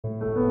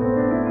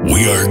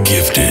We are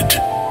gifted.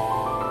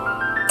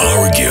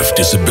 Our gift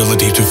is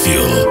ability to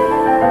feel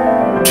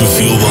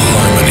the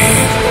harmony,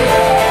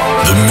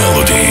 the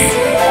melody,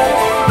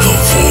 the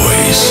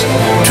voice,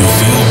 to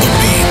feel the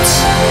beats,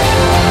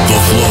 the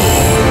flow,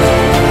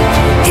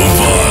 the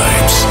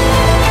vibes,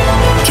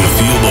 to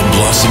feel the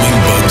blossoming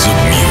buds of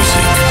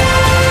music,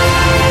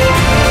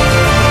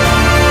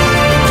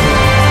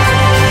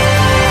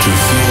 to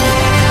feel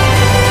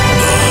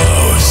the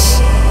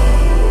house.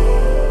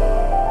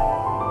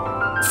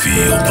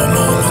 Feel the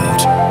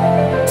moment,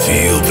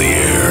 feel the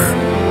air,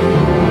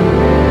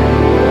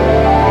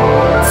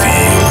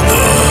 feel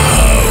the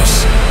house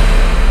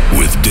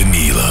with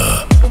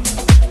Danila.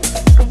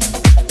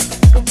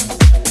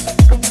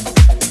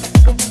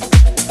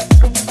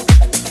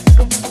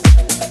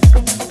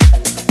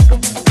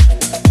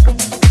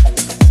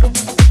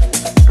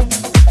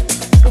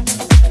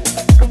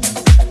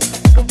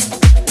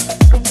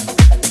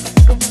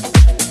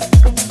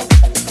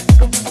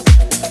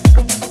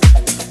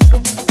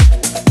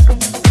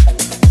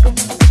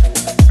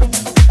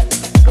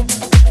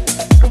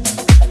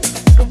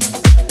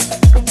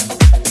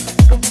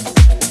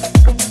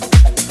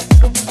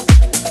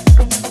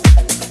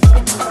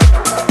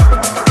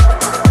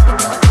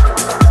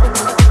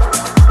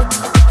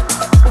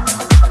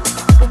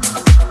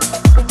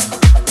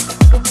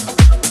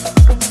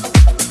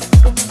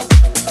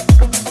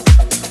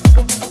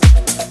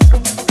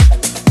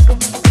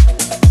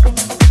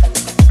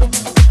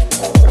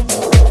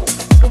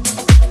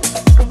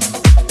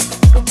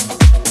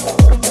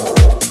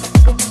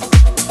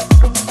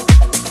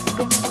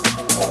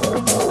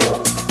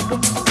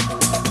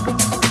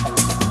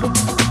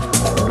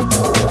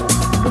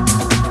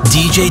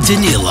 DJ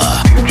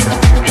Danila.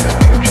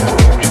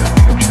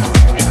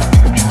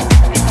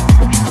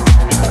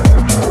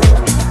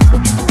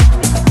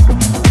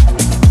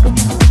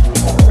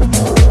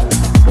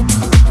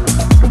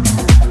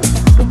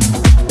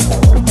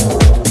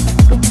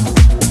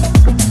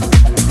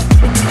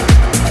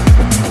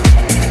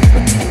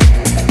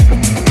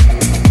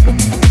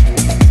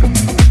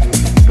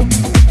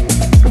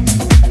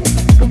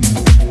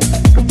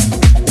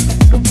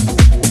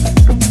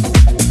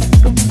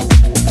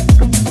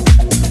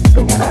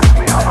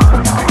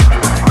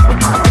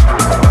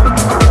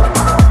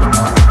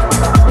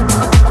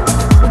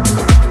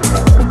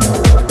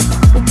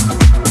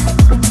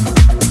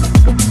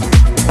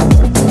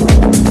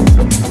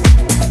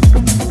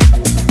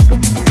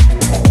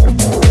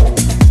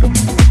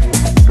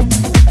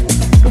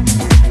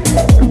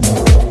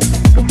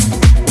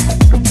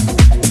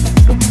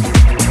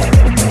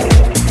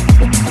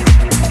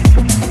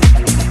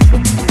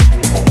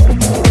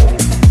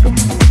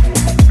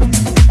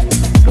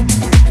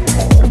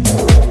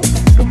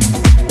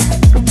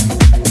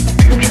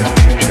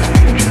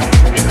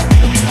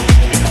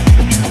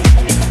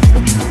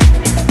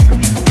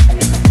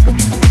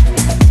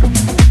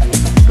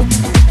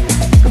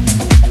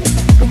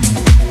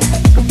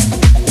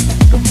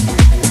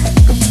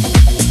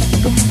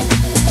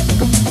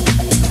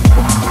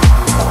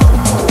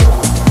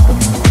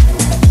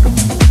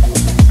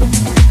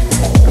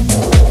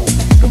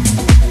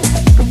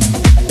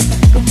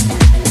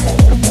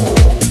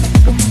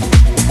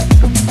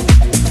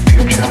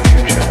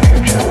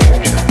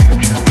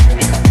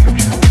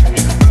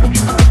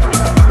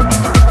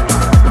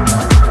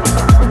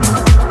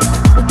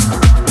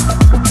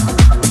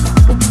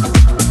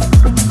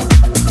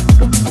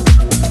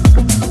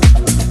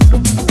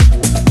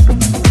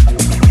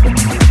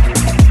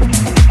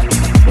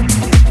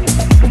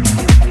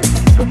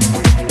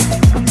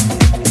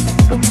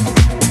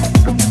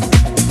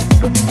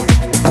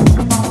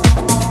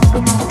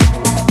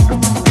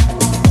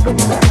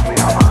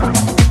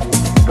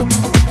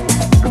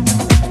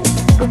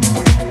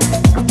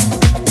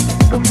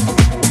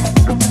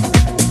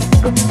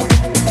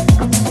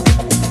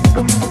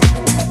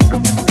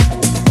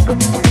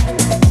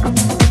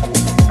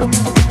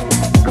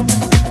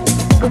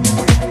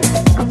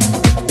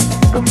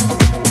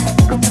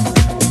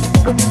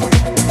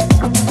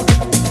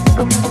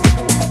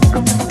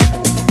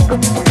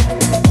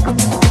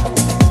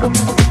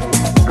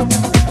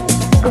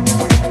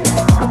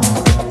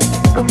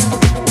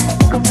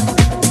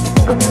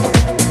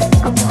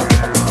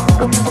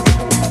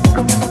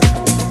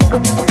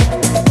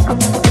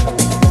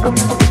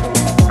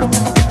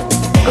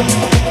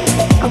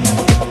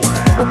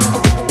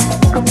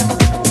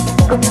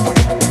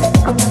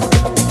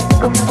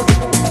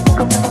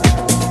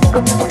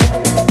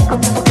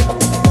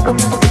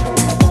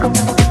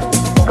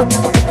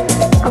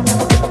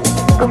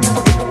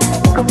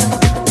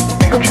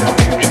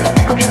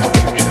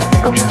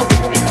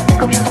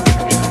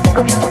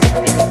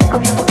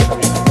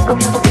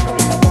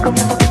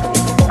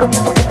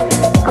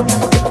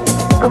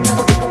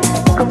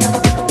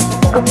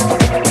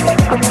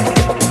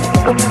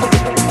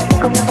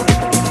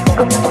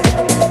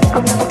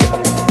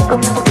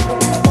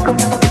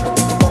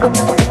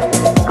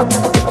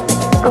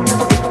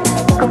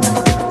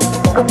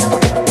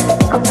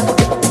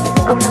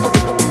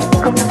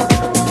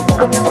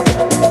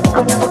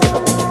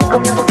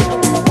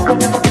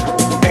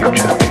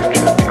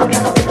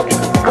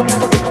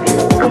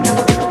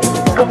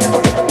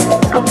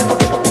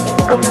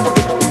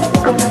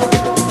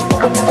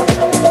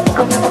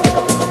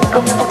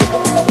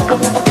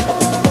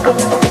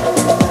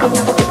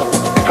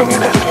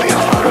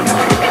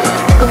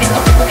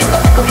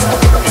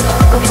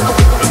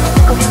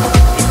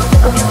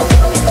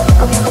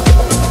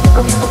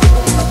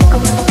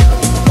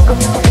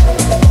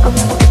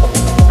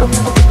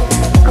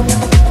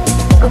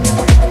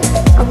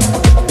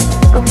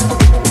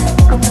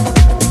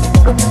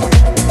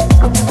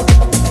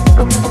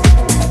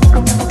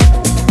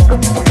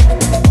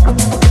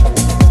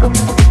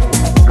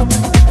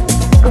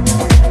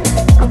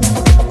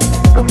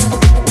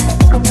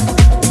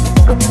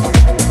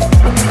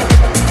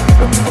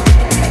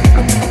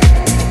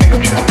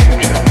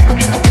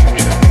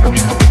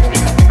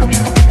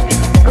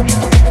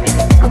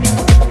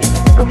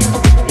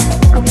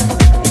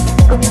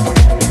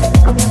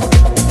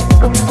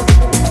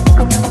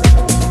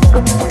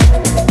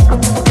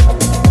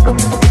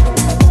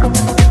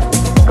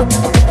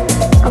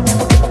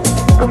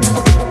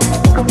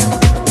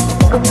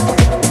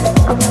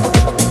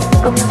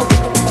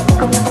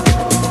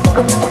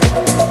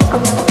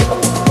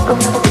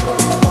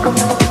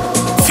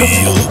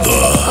 Feel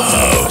the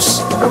house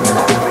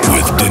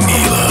with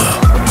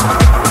Danila.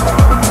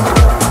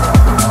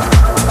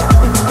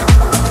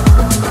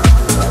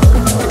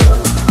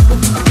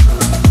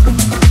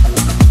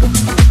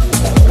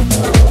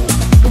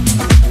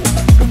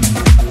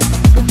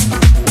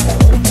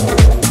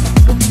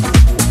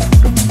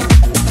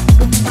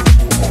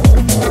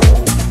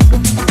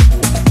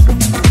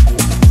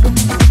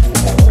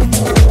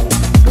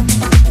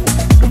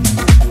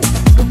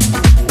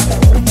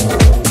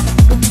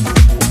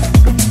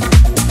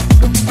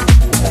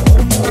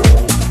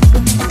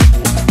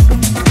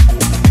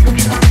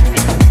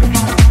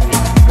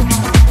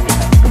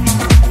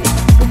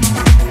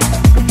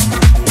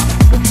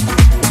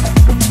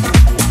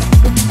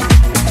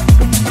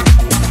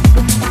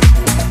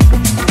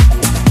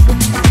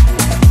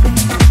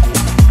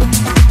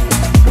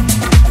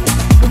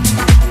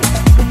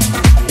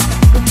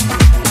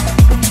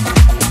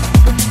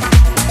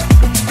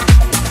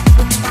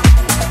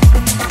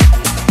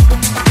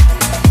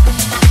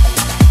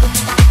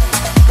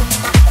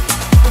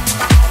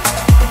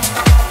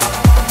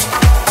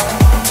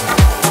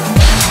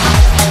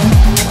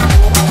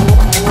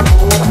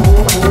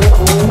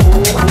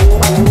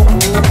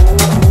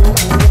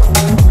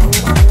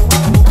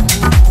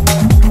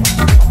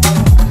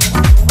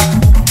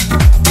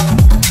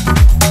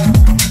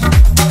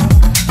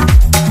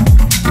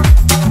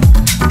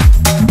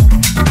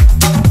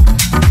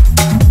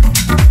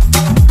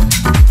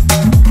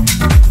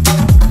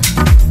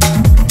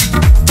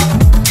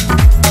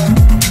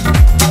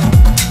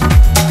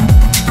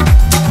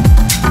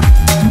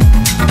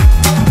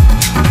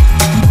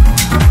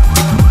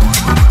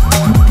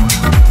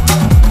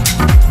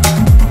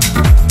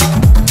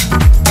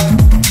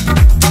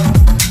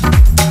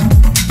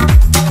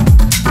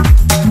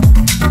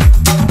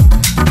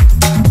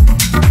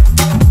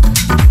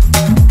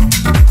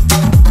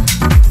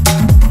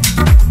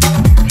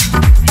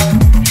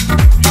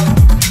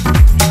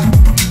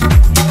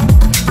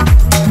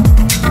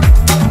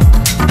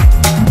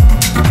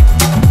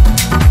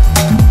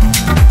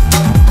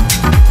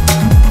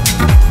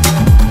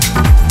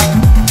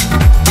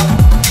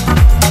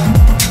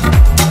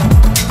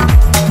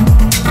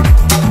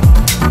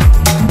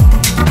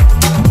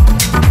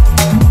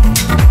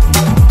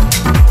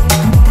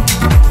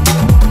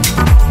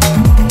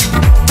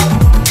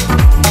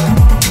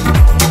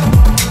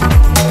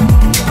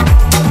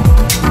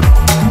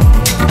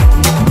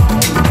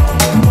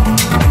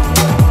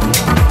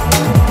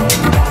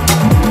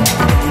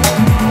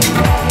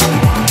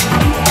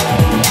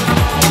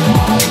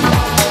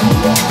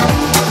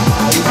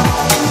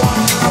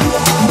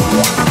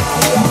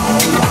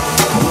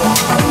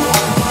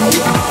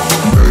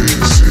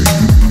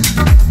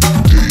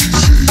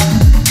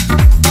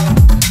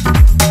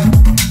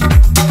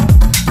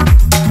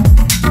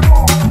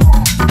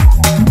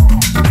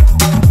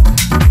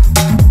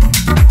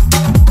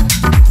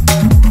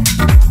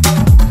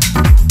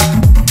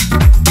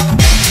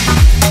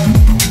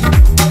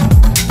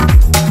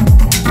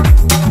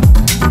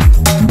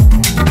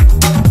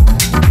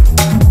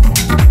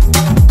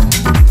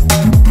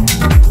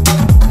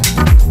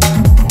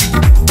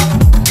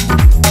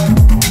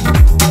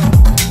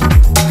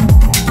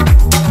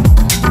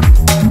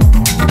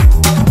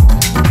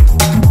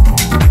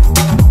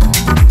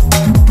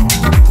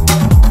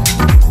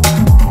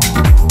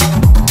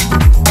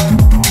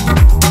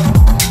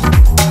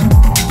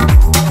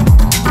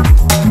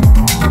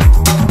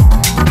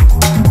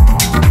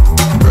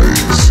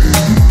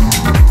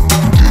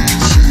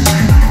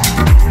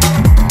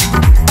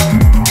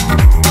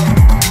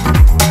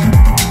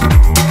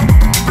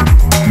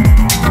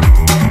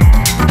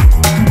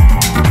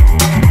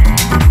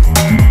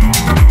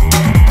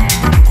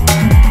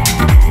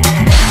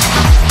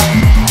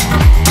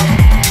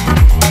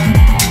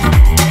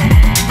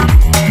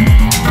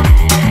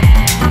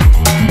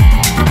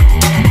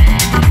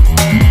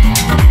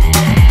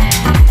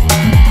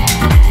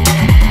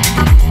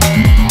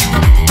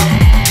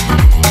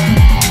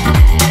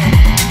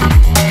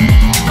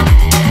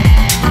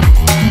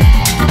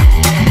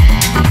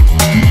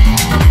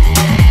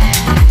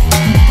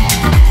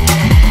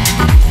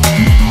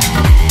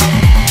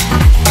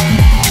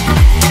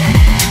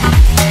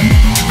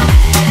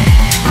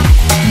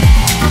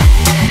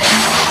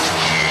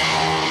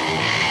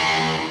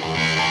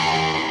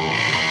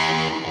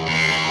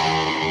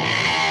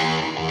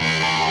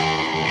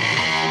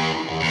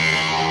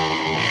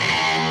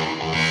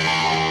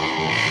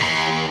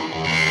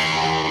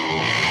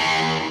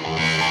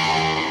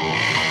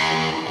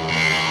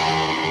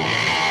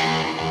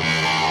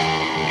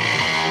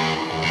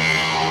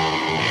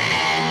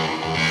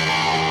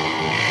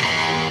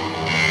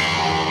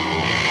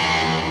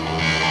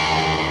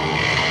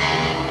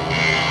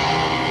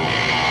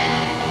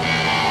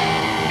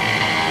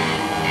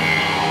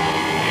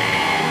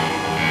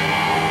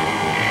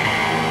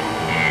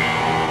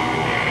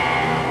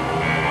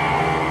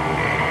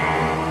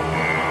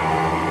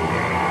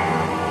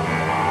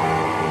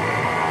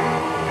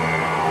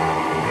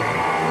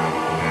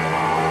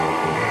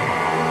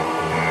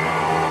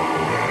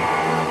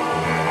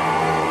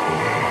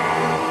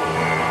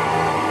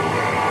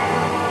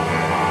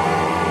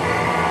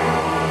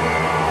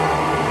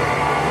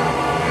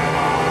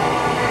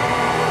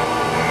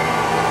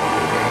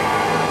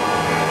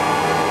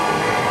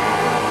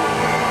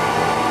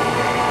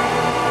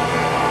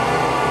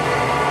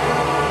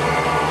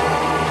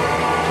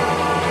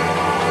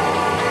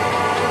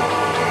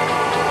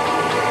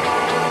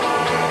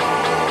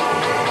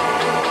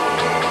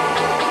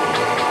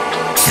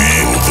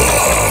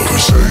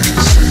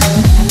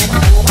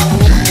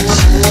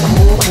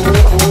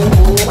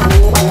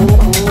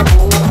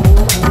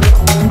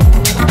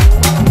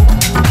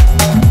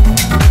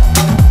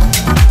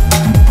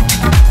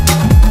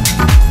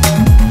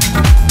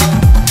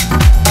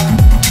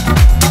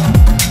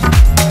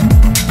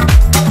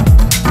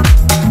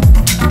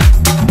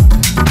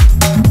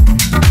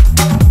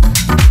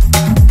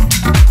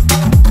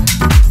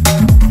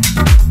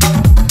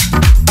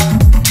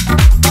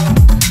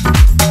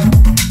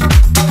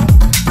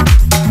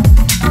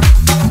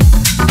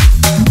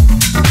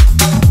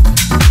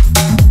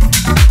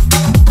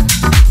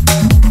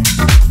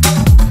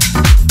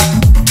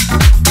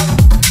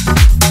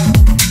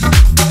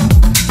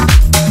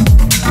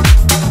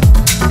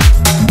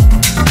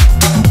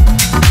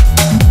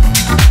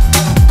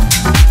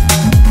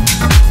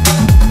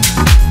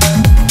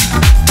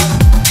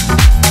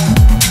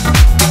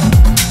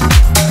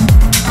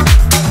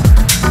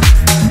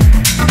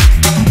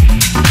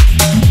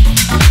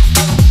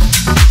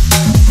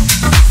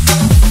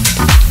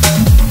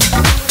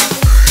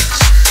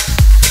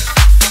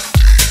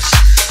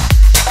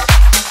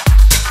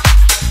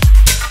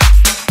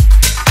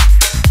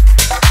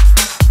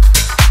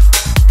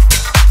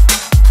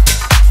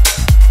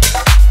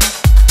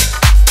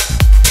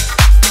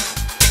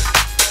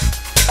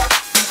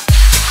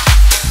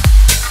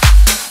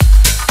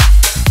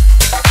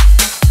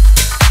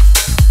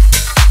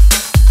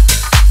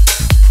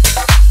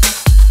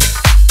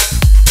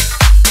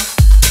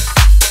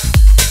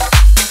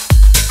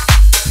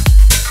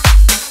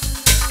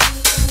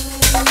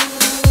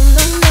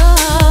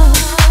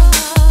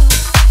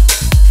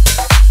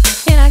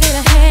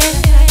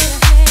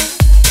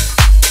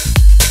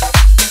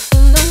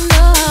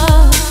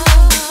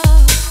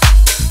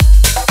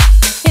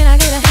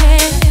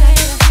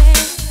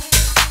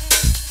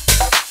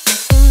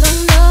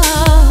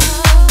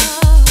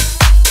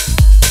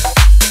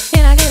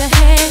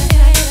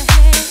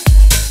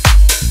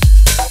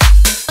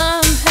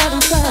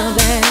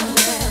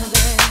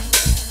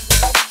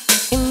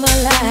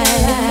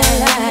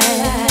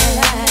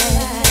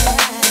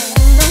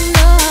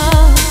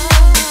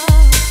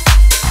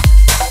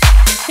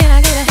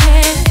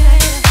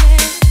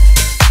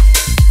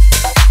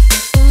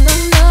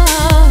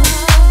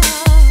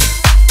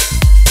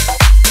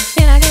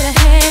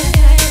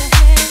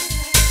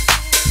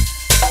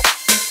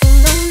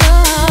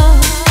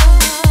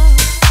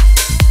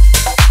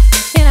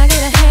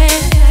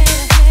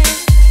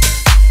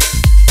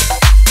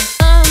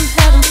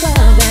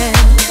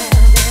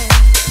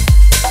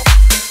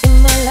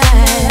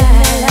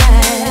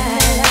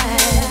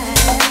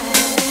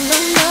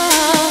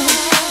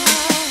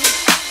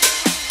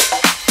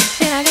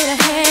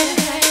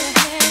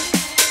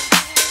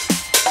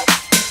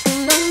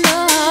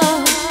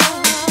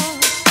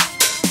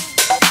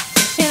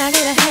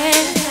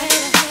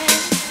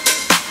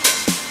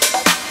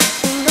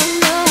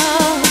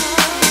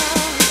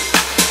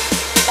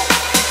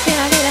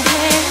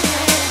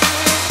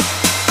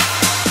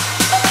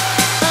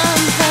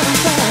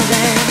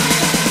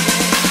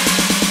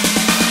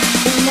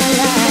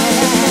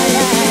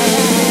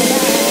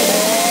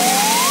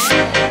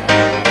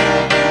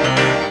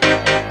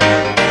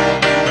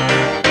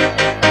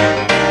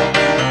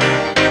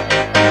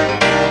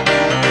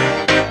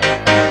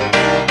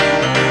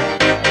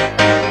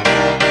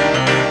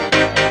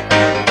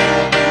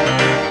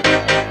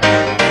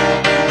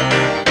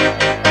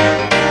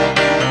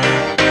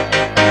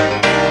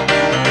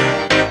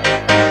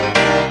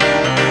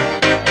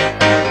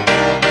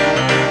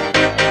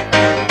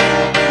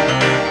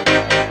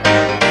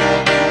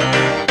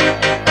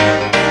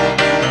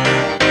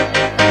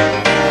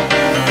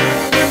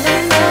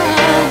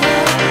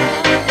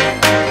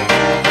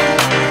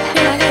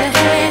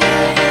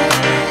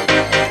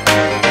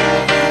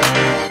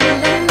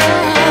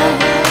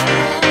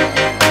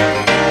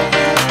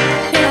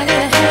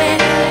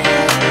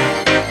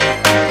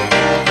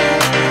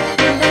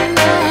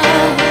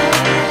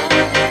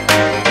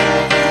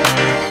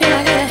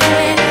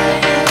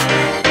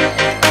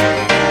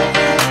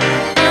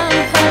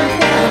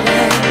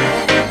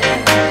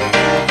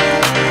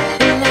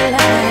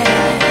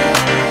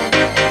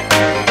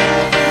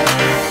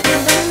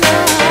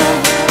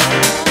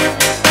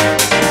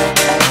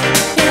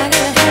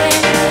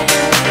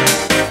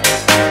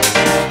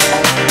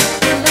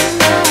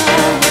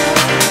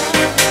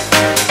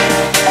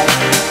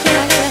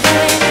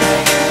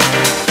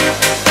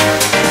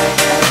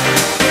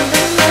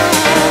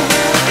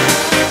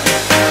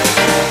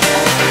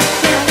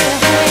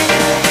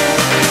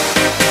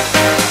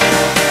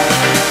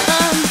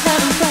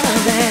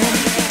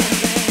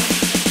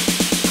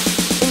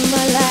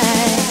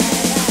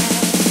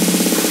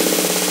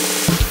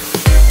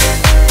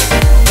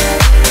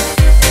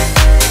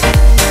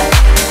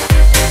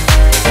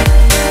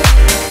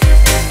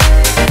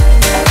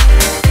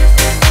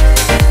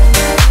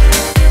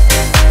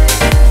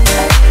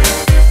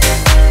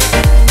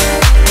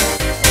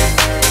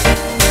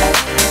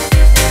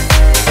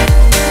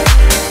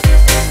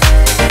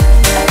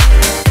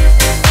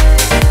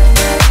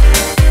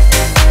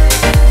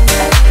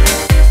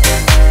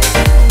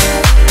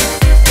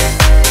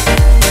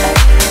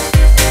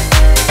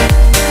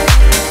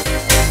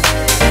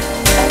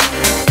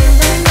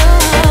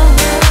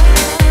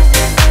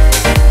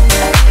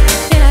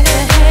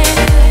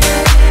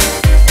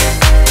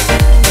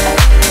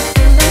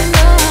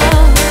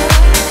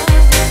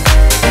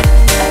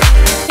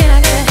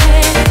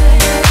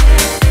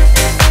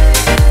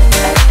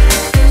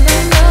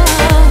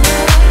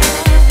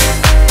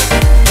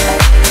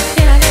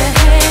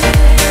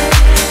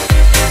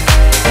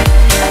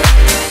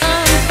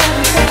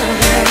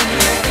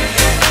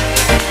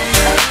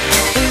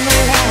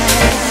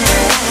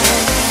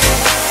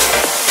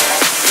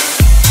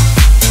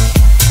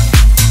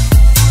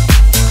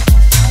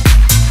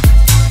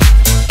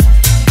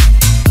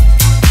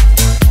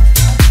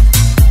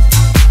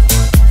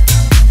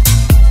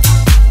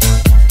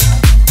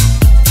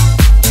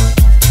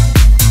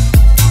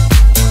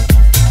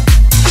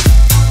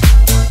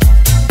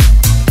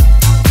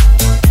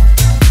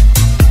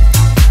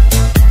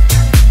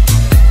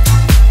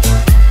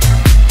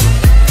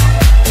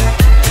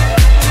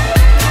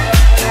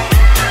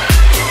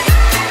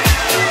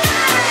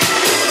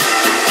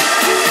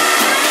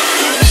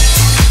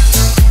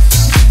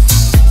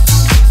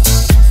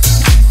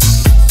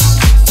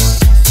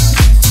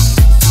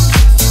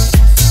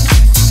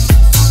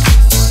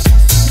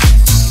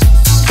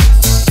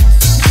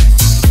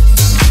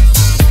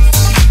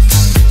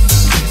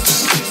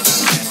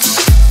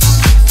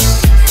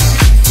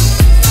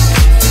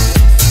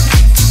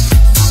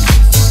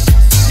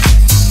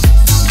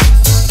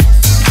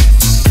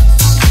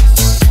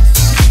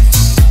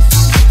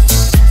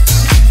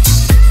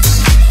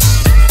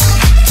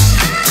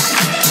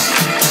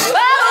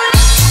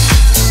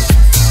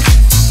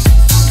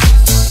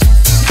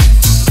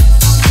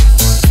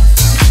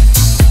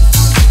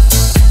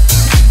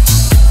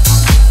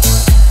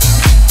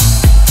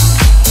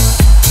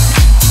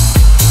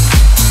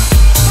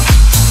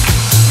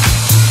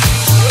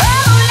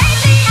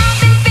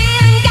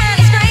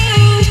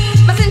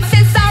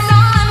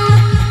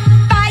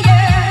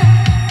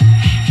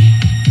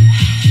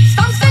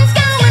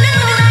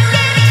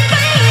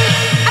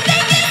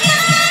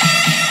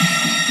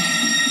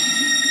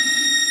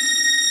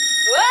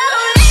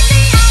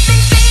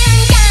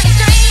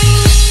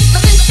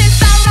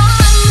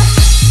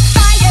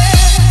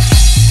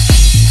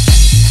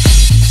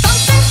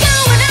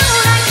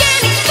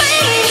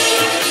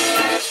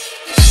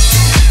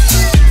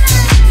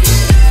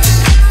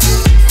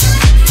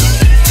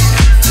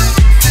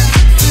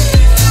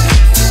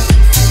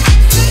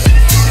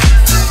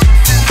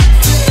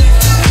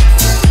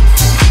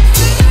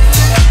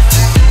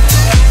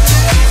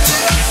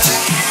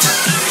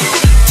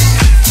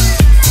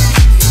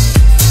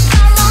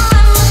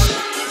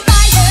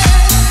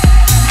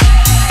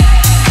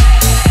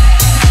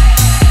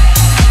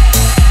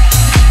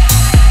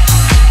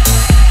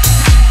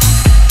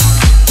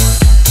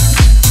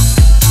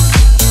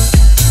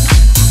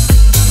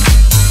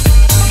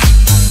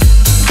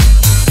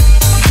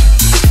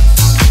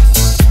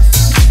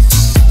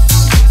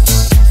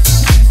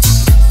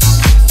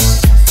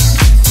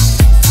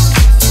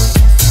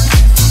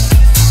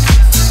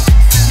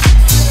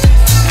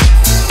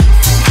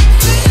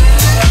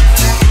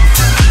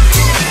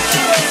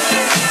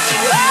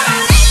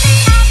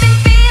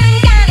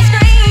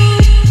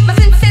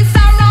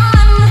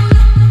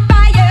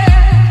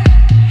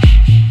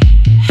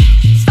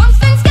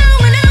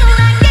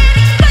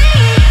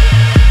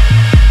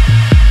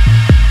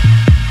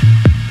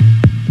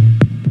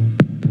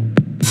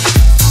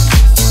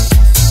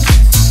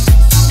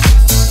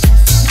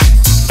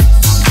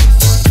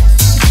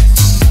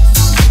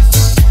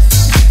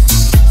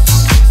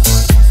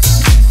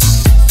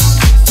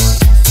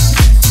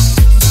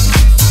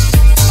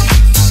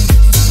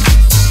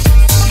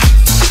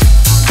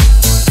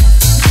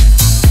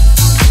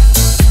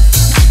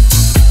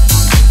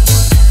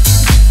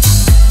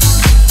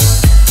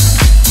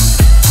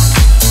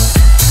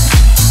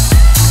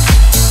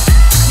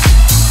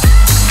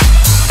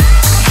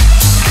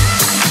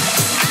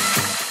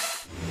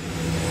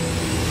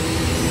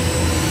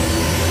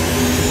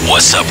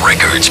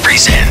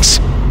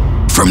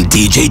 From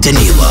DJ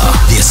Danila,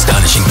 the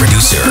astonishing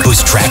producer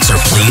whose tracks are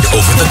played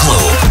over the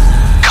globe,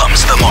 comes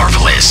the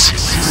marvelous,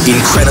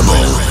 incredible,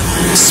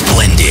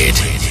 splendid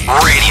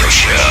radio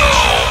show.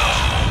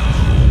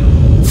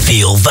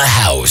 Feel the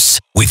House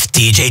with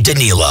DJ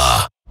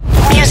Danila.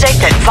 Music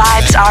that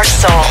vibes our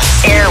soul.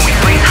 Air we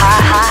breathe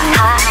high.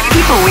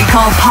 People we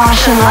call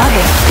posh and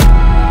loving.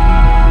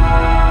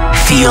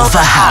 Feel the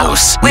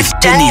House with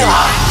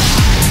Danila.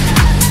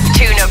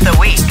 Tune of the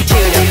week.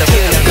 Tune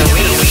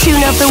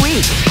of the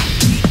week.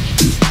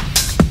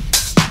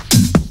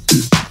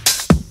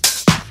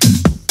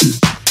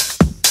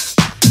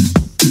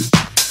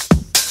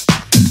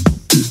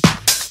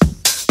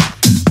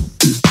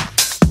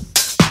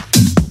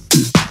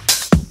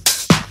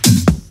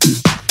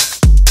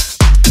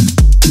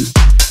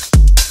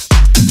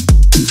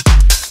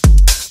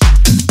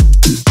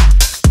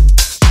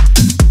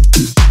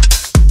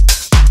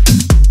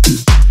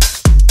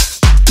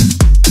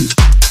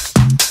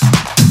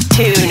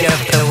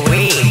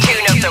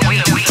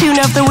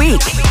 Of the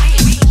week.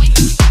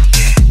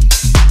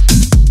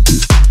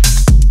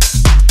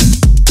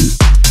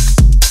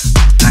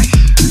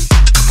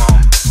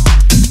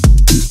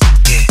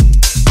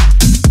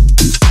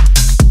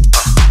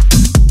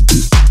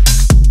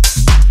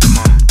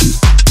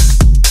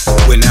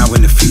 We're now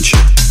in the future.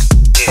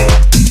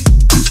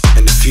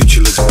 And the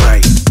future looks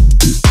bright.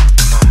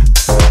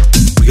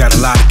 We got a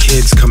lot of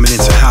kids coming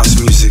into house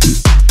music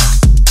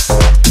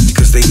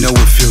because they know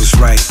it feels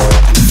right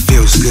and it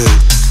feels good.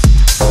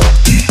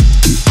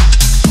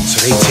 So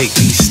they take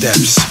these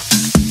steps.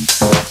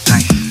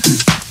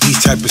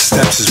 These type of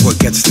steps is what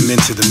gets them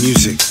into the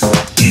music.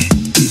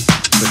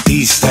 But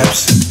these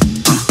steps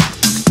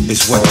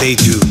is what they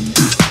do.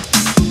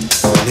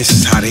 And this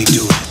is how they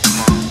do it.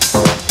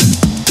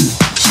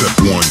 Step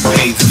 1,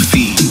 pay the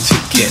fee to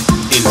get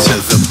into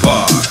the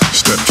bar.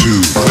 Step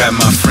 2, grab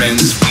my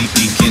friends, we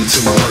begin to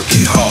work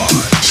it hard.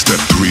 Step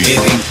 3, it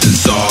ain't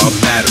bizarre,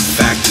 matter of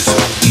fact, it's who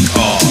we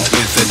are.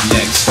 We're the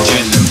next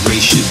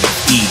generation of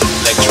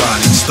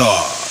electronic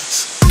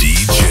stars.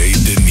 DJ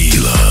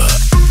Danila.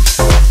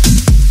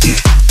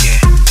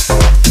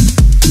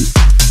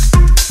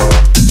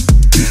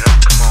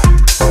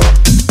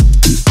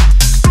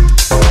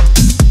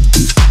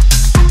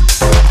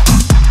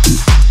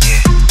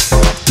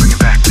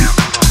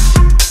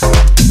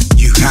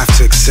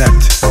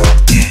 Accept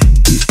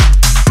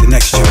the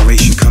next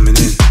generation coming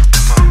in.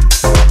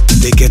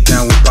 They get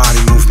down with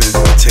body movement,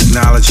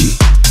 technology.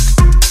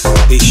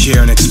 They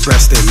share and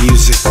express their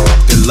music,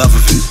 their love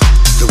of it,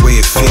 the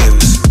way it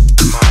feels,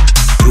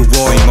 through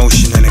raw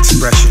emotion and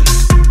expression.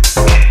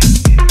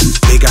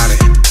 They got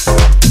it,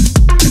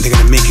 and they're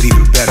gonna make it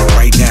even better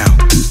right now.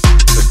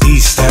 But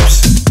these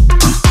steps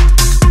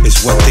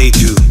is what they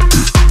do,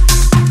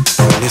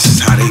 and this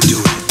is how they do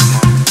it.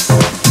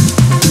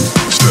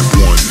 Step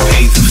 1,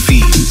 pay the fee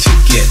to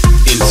get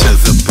into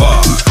the bar.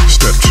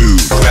 Step 2,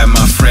 grab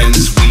my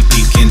friends, we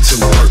begin to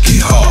work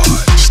it hard.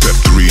 Step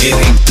 3, it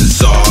ain't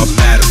bizarre,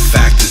 matter of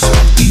fact, it's who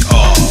we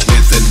are.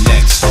 We're the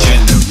next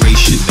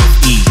generation of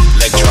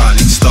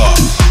electronic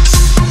stars.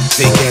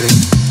 They get it,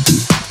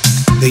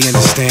 they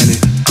understand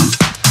it.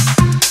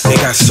 They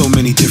got so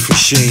many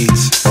different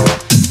shades.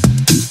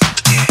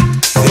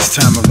 This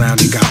time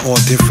around, they got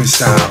all different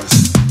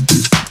styles.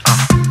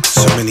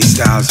 So many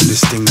styles of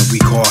this thing that we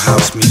call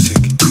house music.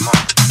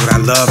 What I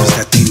love is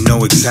that they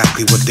know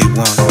exactly what they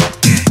want.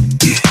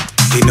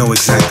 They know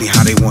exactly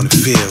how they want to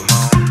feel.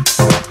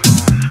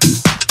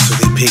 So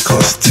they pay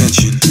close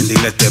attention and they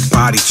let their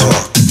body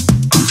talk.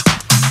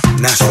 And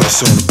that's what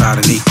it's all about,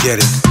 and they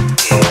get it.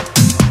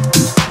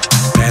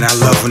 Man, I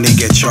love when they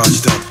get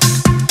charged up.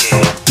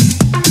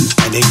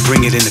 And they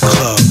bring it in the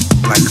club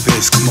like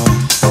this, come on.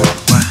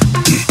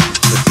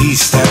 But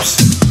these steps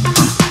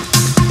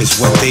is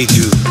what they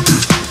do.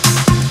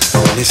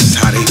 And this is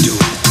how they do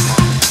it.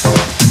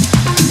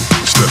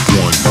 Step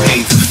 1,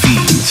 pay the fee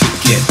to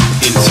get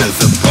into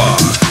the bar.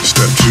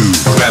 Step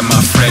 2, grab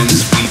my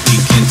friends, we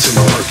begin to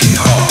work it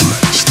hard.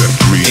 Step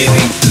 3, it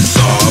ain't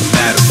bizarre,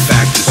 matter of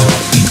fact, it's who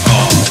we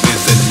are.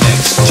 We're the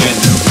next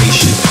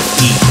generation of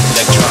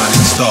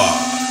electronic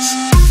stars.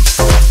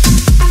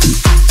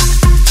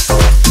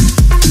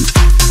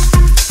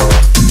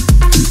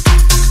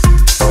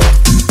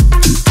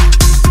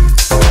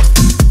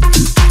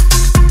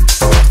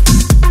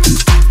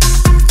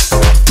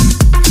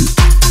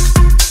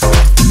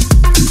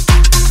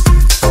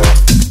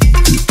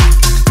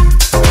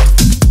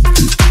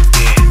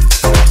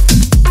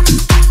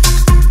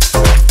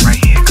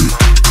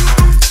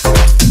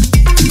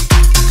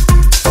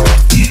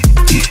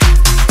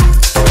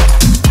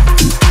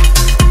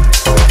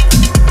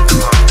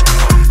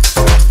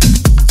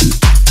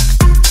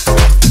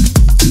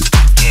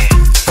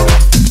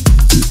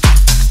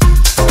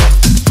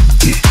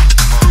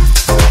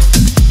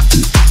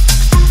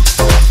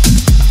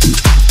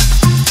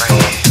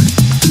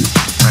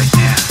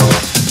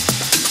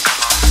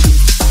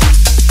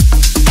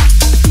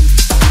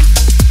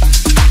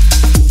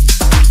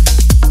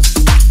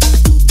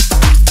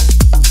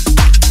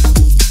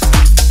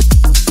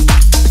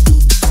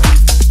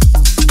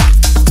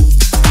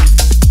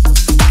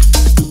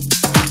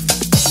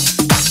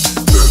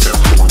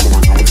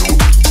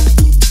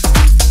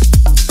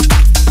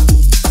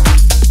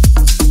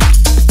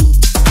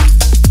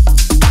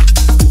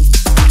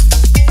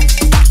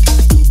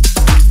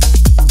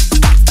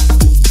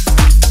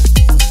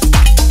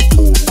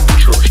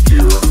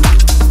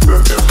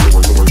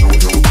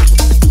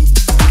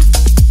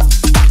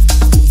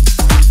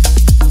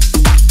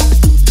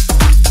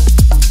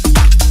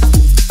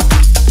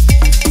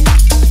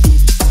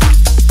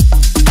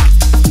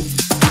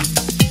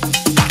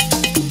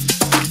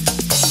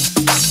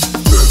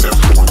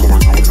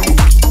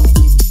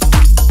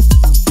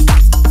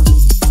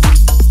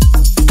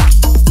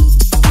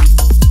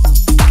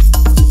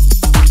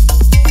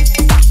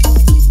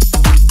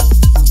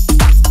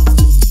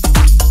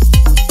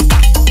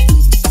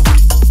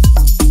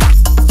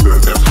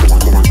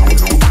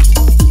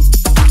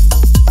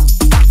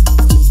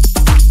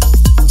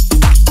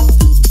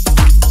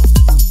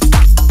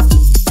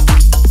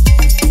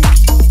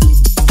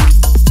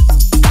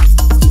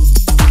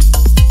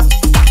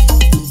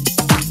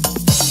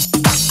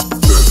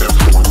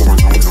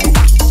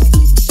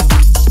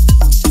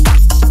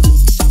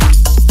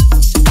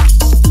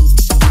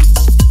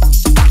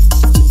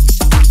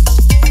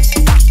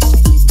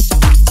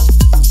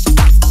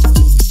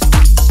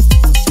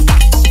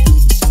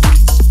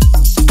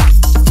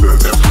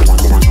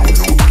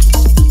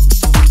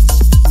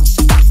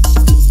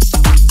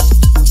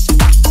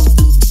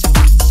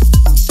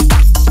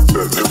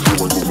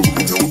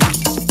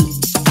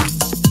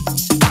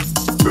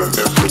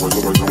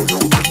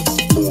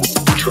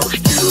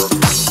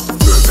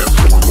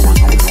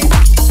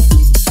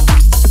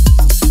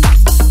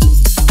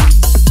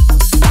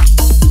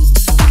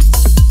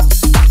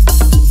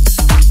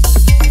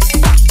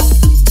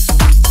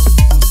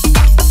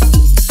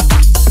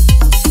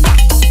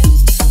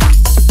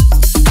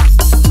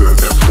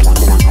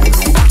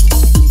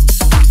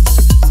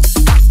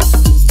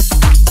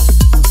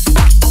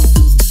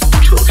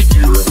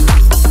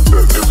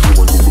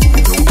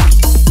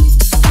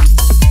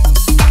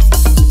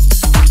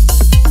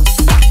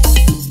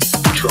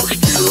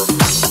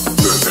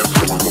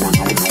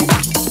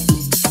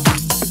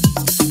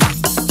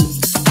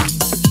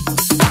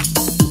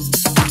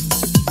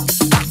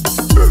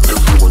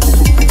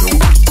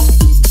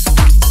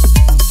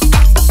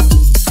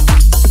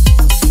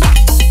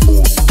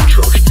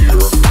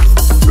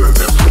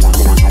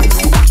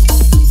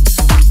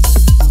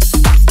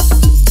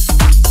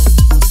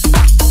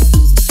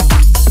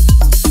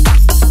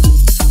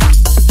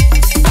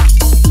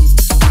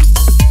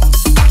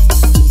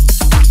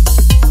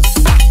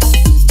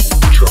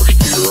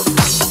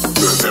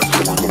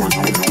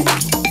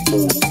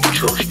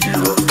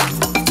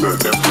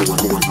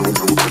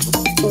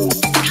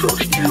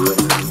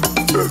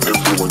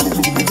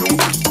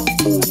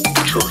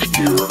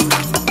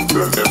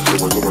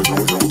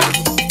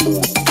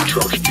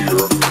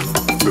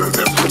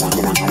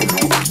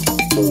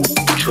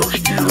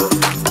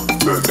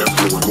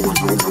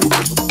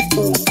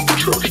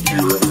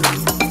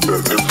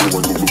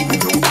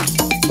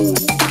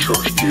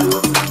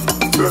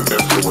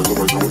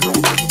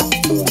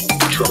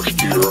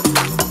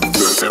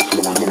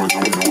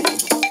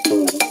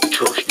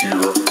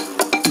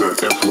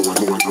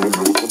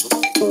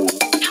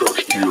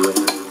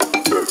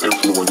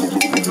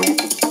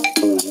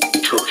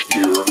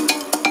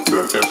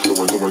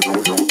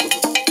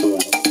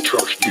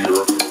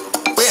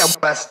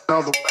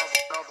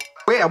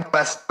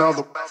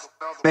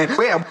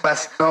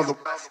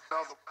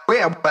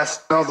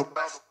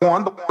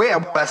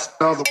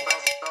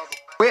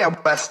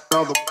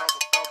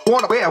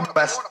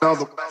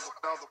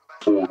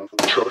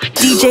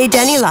 DJ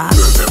Danila.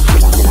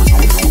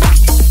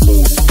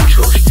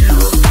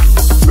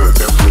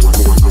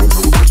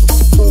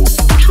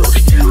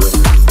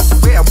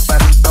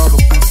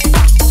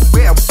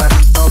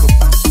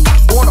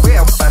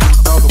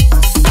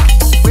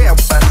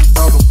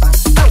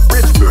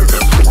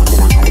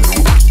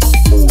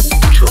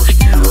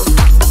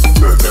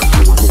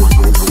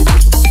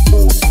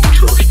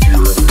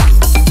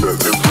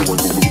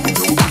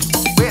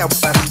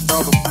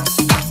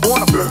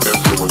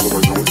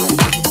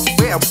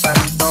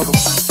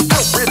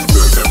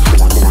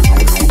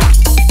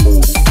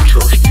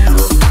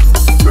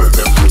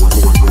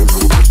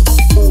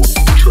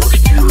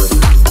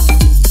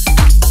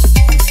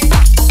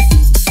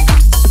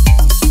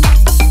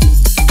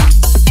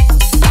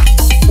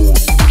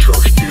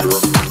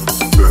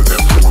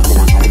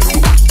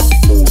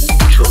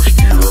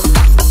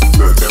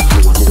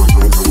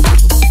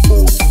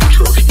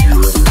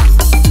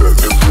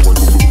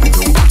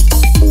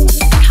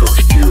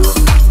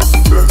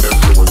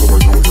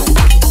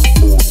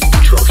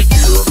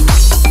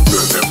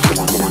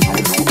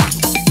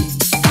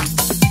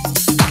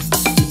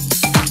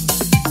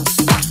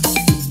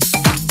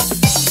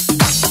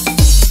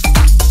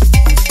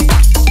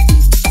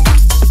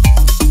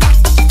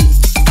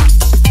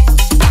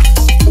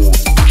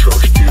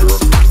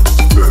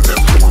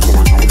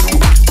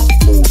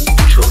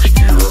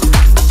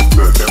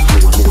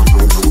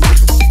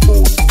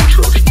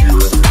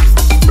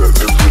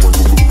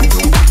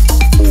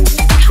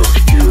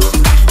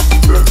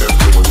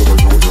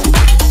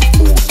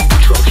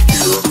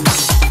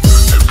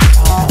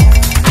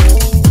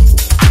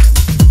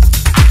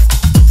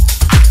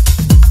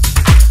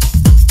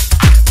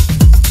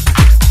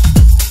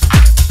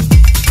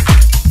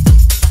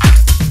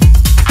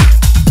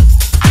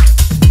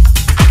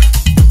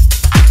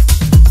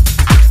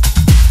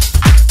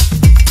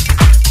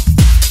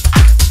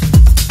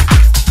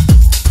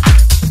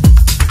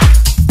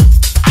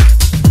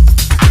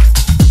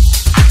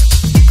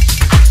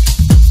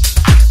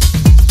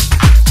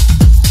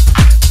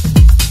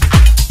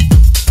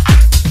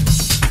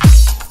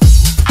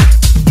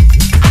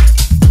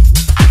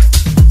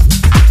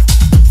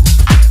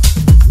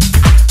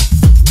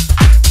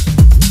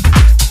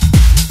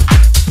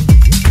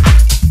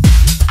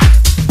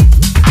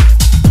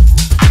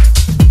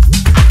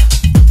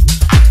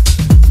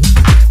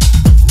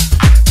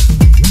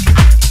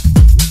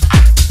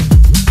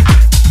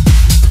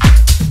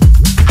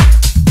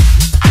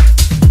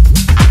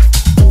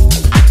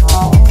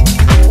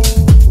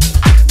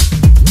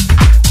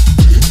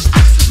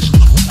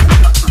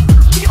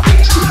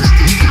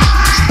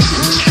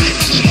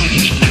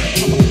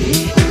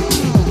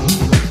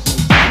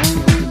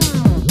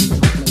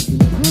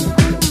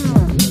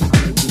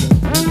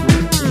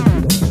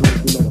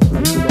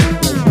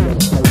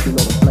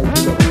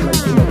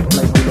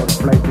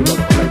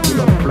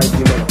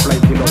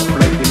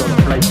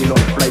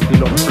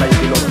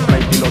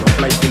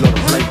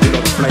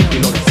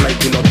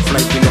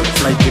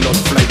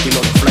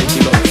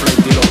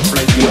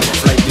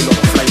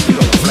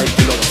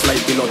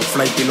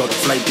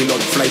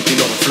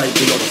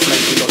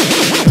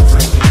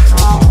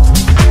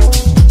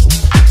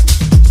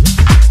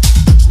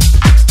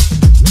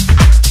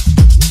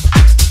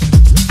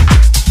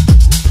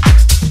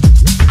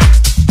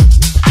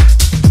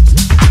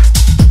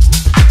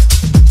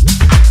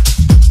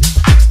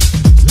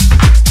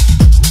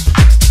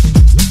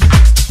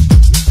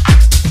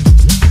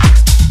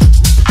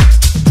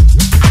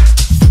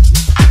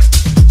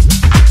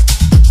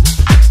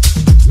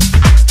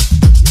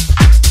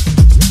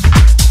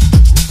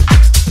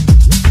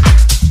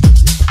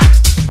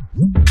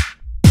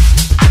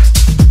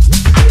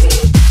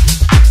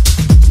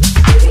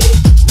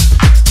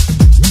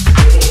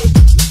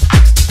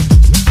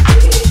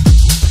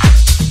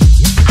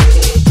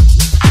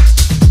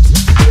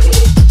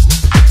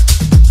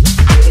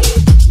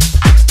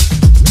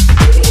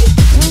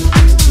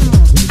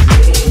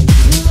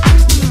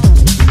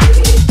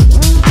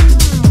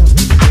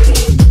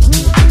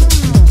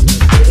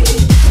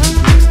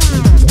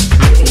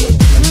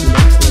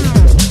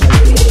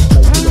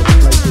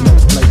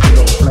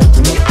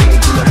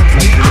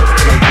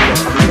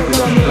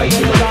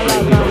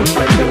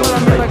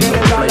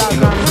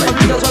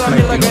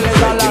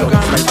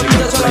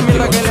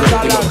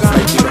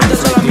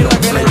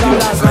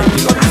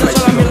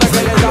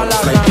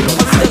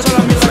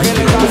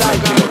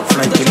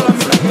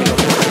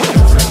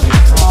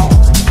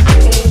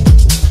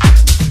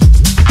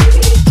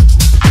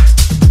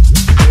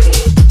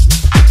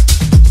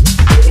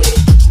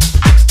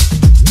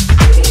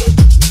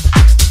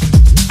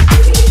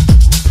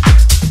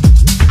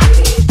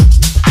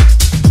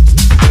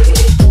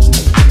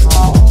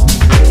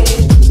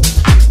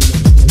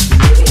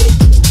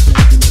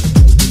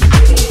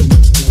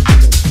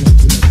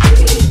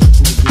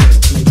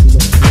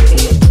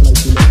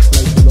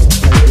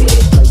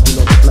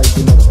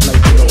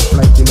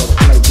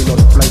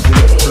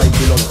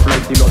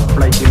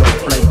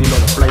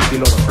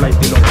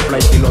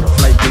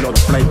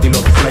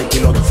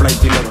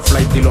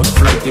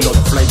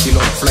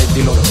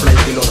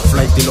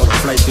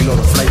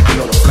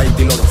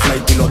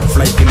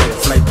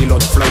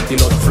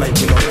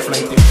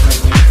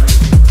 flight.